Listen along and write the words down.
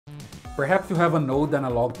Perhaps you have an old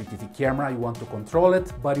analog PTZ camera, you want to control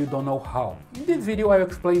it, but you don't know how. In this video I'll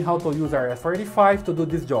explain how to use RS-485 to do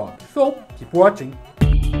this job, so keep watching!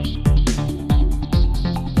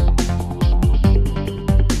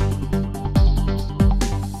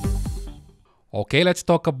 Okay, let's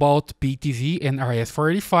talk about PTZ and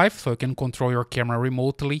RS-485, so you can control your camera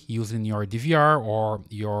remotely using your DVR or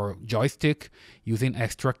your joystick using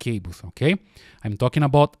extra cables, okay? I'm talking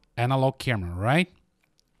about analog camera, right?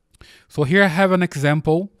 So here I have an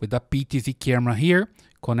example with a PTZ camera here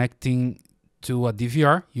connecting to a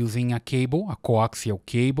DVR using a cable, a coaxial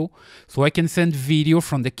cable. So I can send video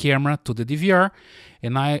from the camera to the DVR,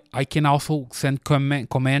 and I can also send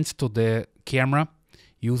commands to the camera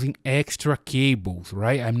using extra cables,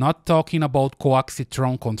 right? I'm not talking about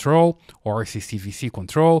coaxitron control or CCTV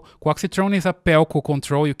control. Coaxitron is a pelco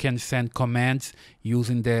control. You can send commands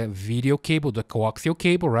using the video cable, the coaxial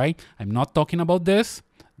cable, right? I'm not talking about this.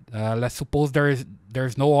 Let's suppose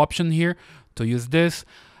there's no option here to use this.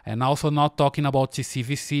 And also not talking about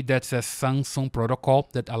CCTV, that's a Samsung protocol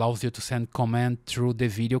that allows you to send command through the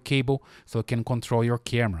video cable so you can control your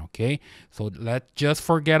camera, okay? So let's just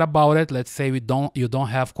forget about it. Let's say you don't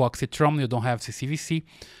have coaxitron, you don't have CCTV.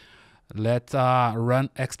 Let's run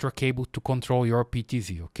extra cable to control your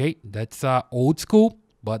PTZ, okay? That's old school,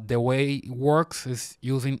 but the way it works is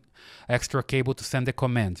using extra cable to send the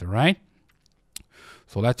commands, right?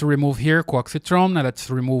 So let's remove here coaxitron, and let's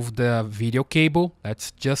remove the video cable.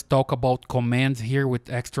 Let's just talk about commands here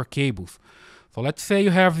with extra cables. So let's say you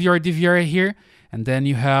have your DVR here, and then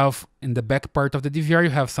you have in the back part of the DVR, you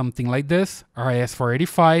have something like this,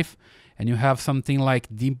 RS-485, and you have something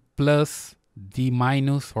like D+, D-,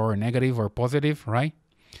 or negative or positive, right?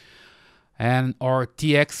 And or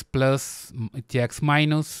TX plus, TX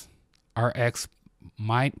minus, RX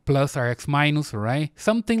plus, RX minus, right?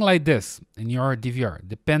 Something like this in your DVR.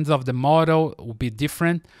 Depends of the model, it will be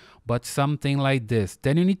different, but something like this.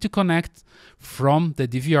 Then you need to connect from the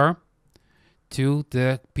DVR to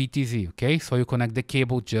the PTZ, okay? So you connect the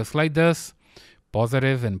cable just like this,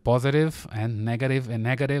 positive and positive, and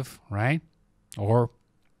negative, right? Or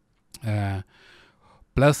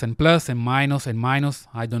plus and minus.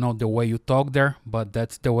 I don't know the way you talk there, but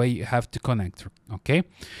that's the way you have to connect, okay?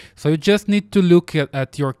 So you just need to look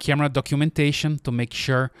at your camera documentation to make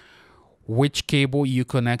sure which cable you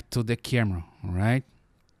connect to the camera, right?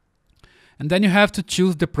 And then you have to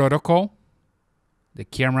choose the protocol. The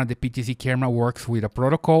camera, the PTZ camera works with a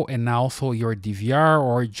protocol, and also your DVR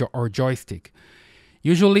or joystick.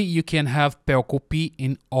 Usually you can have Pelco P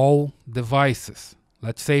in all devices.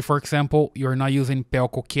 Let's say, for example, you're not using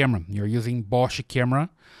Pelco camera, you're using Bosch camera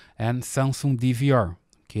and Samsung DVR,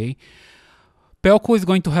 okay? Pelco is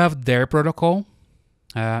going to have their protocol.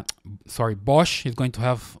 Bosch is going to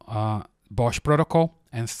have Bosch protocol,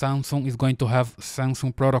 and Samsung is going to have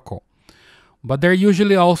Samsung protocol. But they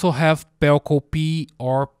usually also have Pelco P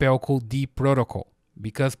or Pelco D protocol,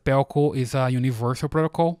 because Pelco is a universal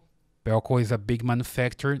protocol. Pelco is a big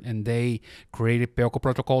manufacturer, and they created Pelco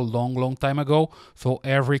protocol long time ago. So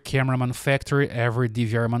every camera manufacturer, every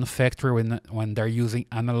DVR manufacturer, when they're using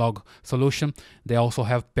analog solution, they also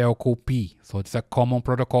have Pelco P. So it's a common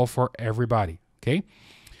protocol for everybody, okay?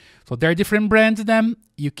 So there are different brands then.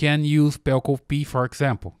 You can use Pelco P, for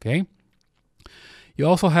example, okay? You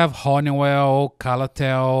also have Honeywell,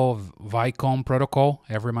 Calatel, Vicom protocol.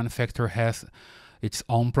 Every manufacturer has its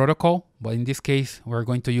own protocol, but in this case, we're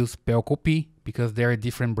going to use Pelco P because there are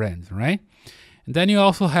different brands, right? And then you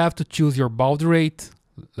also have to choose your baud rate.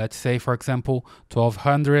 Let's say, for example,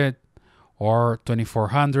 1200 or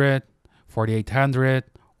 2400, 4800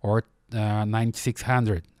 or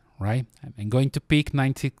 9600, right? I'm going to pick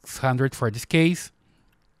 9600 for this case.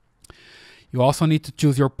 You also need to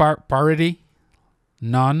choose your parity,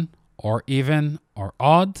 none or even or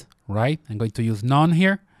odd, right? I'm going to use none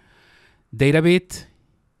here. Data bit,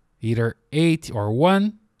 either 8 or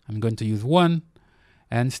 1, I'm going to use 1,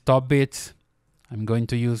 and stop bits, I'm going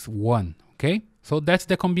to use 1, okay? So that's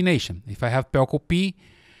the combination. If I have Pelco P,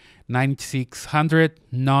 9600,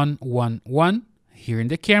 none, 1, 1, here in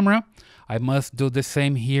the camera, I must do the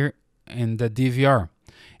same here in the DVR.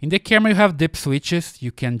 In the camera, you have dip switches.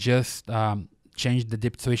 You can just change the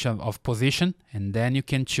dip switch of position, and then you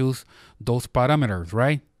can choose those parameters,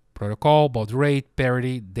 right? Protocol, baud rate,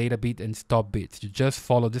 parity, data bit, and stop bits. You just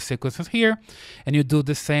follow the sequences here, and you do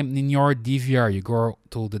the same in your DVR. You go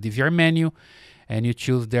to the DVR menu, and you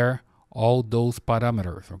choose there all those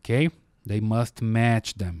parameters, okay? They must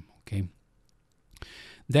match them, okay?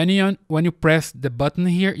 Then when you press the button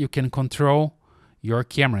here, you can control your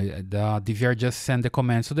camera. The DVR just send the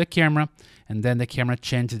commands to the camera, and then the camera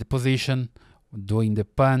changes the position doing the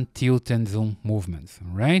pan, tilt, and zoom movements,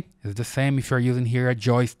 right? It's the same if you're using here a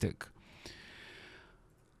joystick.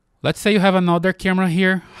 Let's say you have another camera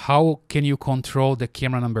here. How can you control the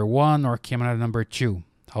camera number 1 or camera number 2?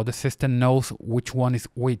 How the system knows which one is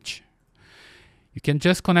which? You can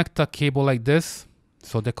just connect a cable like this.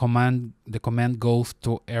 So the command goes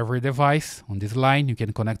to every device on this line. You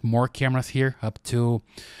can connect more cameras here, up to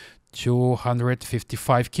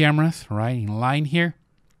 255 cameras, right, in line here.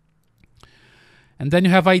 And then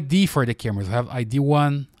you have ID for the cameras. You have ID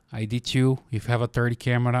 1, ID 2. If you have a 30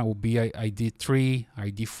 camera, it will be ID 3,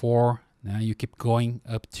 ID 4. Now you keep going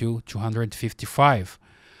up to 255.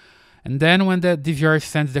 And then when the DVR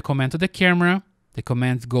sends the command to the camera, the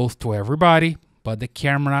command goes to everybody, but the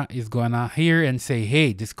camera is gonna hear and say,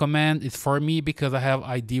 hey, this command is for me because I have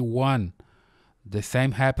ID 1. The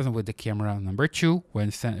same happens with the camera number 2. When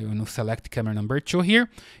you select camera number 2 here,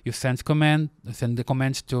 you send the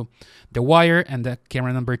commands to the wire, and the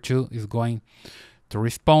camera number 2 is going to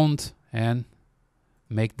respond and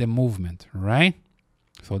make the movement, right?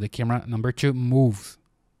 So the camera number 2 moves,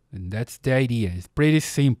 and that's the idea. It's pretty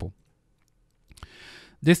simple.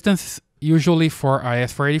 Distance usually for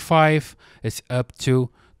RS-485 is up to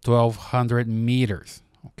 1200 meters,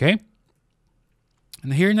 okay?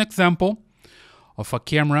 And here an example of a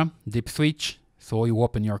camera deep switch. So you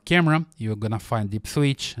open your camera, you're gonna find deep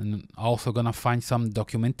switch, and also gonna find some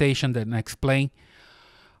documentation that explain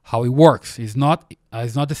how it works. It's not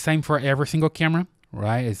the same for every single camera,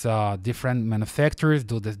 right? It's different manufacturers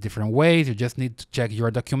do this different ways. You just need to check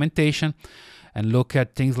your documentation and look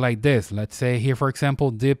at things like this. Let's say here, for example,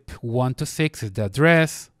 DIP 1 to 6 is the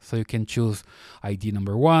address. So you can choose ID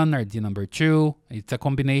number 1, ID number 2. It's a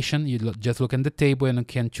combination. You just look at the table and you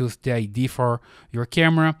can choose the ID for your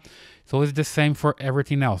camera. So it's the same for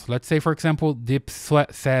everything else. Let's say, for example, DIP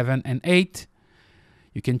 7 and 8.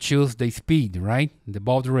 You can choose the speed, right? The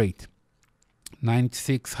baud rate.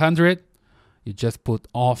 9600, you just put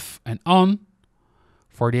off and on.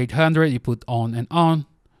 4800, you put on and on.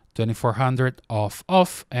 2400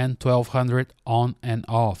 off, and 1200 on and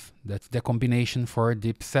off. That's the combination for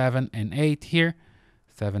DIP 7 and 8 here.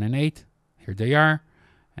 7 and 8, here they are.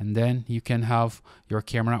 And then you can have your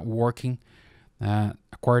camera working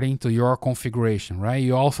according to your configuration, right?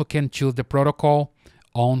 You also can choose the protocol,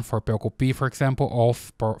 on for Pelco P, for example,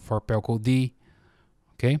 off for Pelco D,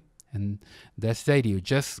 okay? And that's the idea. You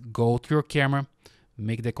just go to your camera,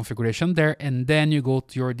 make the configuration there, and then you go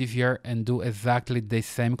to your DVR and do exactly the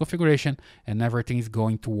same configuration, and everything is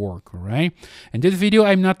going to work, right? In this video,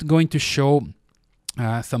 I'm not going to show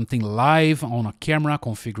something live on a camera,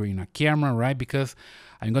 configuring a camera, right? Because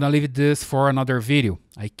I'm gonna leave this for another video.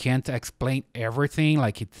 I can't explain everything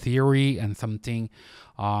like in theory and something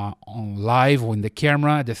on live on the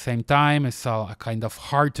camera at the same time. It's kind of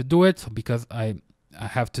hard to do it because I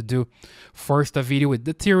have to do first a video with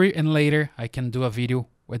the theory, and later I can do a video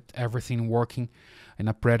with everything working in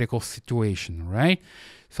a practical situation, right?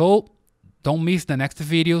 So don't miss the next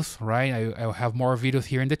videos, right? I'll have more videos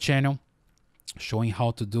here in the channel showing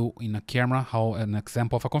how to do in a camera, how an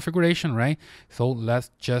example of a configuration, right? So let's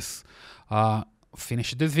just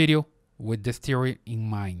finish this video with this theory in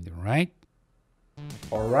mind, right?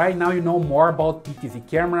 All right, now you know more about PTZ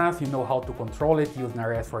cameras, you know how to control it using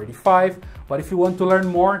RS-485, but if you want to learn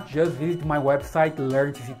more, just visit my website,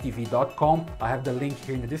 learncctv.com. I have the link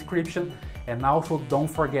here in the description, and also don't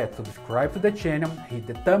forget to subscribe to the channel, hit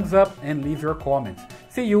the thumbs up, and leave your comments.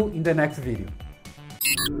 See you in the next video.